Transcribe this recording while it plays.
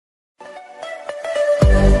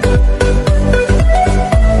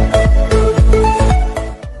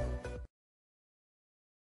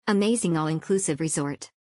Amazing all-inclusive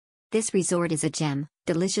resort. This resort is a gem,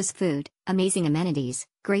 delicious food, amazing amenities,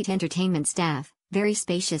 great entertainment staff, very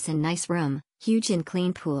spacious and nice room, huge and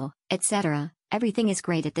clean pool, etc. Everything is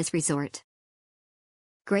great at this resort.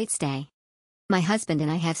 Great stay. My husband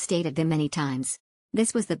and I have stayed at them many times.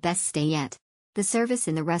 This was the best stay yet. The service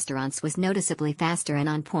in the restaurants was noticeably faster and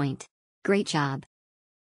on point. Great job.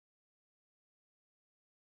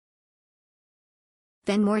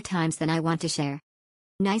 Been more times than I want to share.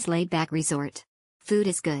 Nice laid-back resort. Food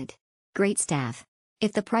is good. Great staff.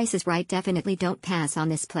 If the price is right, definitely don't pass on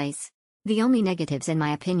this place. The only negatives in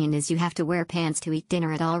my opinion is you have to wear pants to eat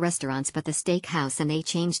dinner at all restaurants but the steakhouse, and they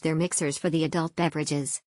changed their mixers for the adult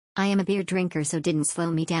beverages. I am a beer drinker, so didn't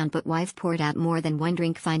slow me down, but wife poured out more than one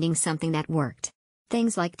drink finding something that worked.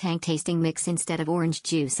 Things like tank tasting mix instead of orange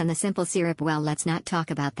juice and the simple syrup, well, let's not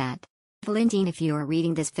talk about that. Valentin, if you are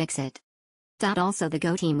reading this, fix it. Also, the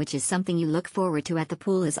go team, which is something you look forward to at the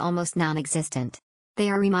pool, is almost non-existent.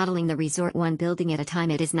 They are remodeling the resort one building at a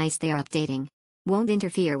time. It is nice they are updating. Won't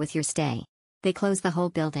interfere with your stay. They close the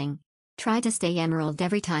whole building. Try to stay Emerald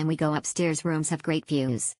every time we go upstairs. Rooms have great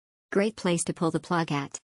views. Great place to pull the plug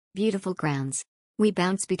at. Beautiful grounds. We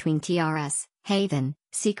bounce between TRS, Haven,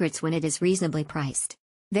 Secrets when it is reasonably priced.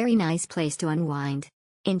 Very nice place to unwind.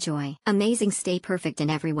 Enjoy. Amazing stay, perfect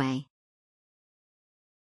in every way.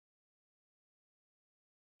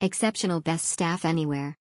 Exceptional, best staff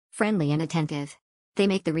anywhere. Friendly and attentive. They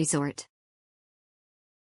make the resort.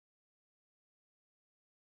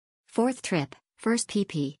 Fourth trip, first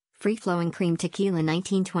PP, free-flowing cream tequila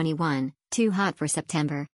 1921, too hot for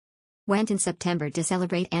September. Went in September to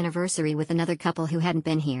celebrate anniversary with another couple who hadn't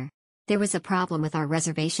been here. There was a problem with our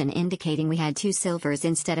reservation indicating we had 2 silvers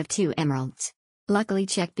instead of 2 emeralds. Luckily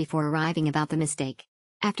checked before arriving about the mistake.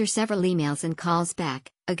 After several emails and calls back,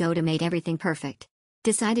 Agoda made everything perfect.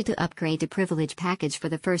 Decided to upgrade to privilege package for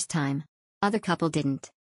the first time. Other couple didn't.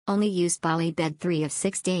 Only used Bali bed 3 of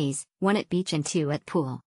 6 days, 1 at beach and 2 at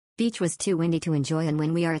pool. Beach was too windy to enjoy, and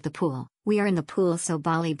when we are at the pool, we are in the pool, so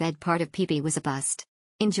Bali bed part of PP was a bust.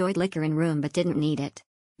 Enjoyed liquor in room but didn't need it.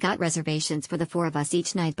 Got reservations for the 4 of us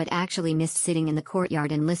each night but actually missed sitting in the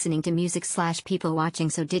courtyard and listening to music / people watching,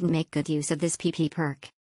 so didn't make good use of this PP perk.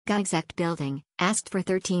 Got exact building, asked for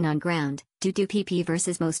 13 on ground, due to PP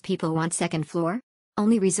versus most people want second floor?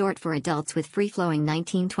 Only resort for adults with free-flowing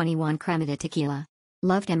 1921 cremita tequila.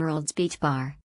 Loved Emerald's Beach Bar.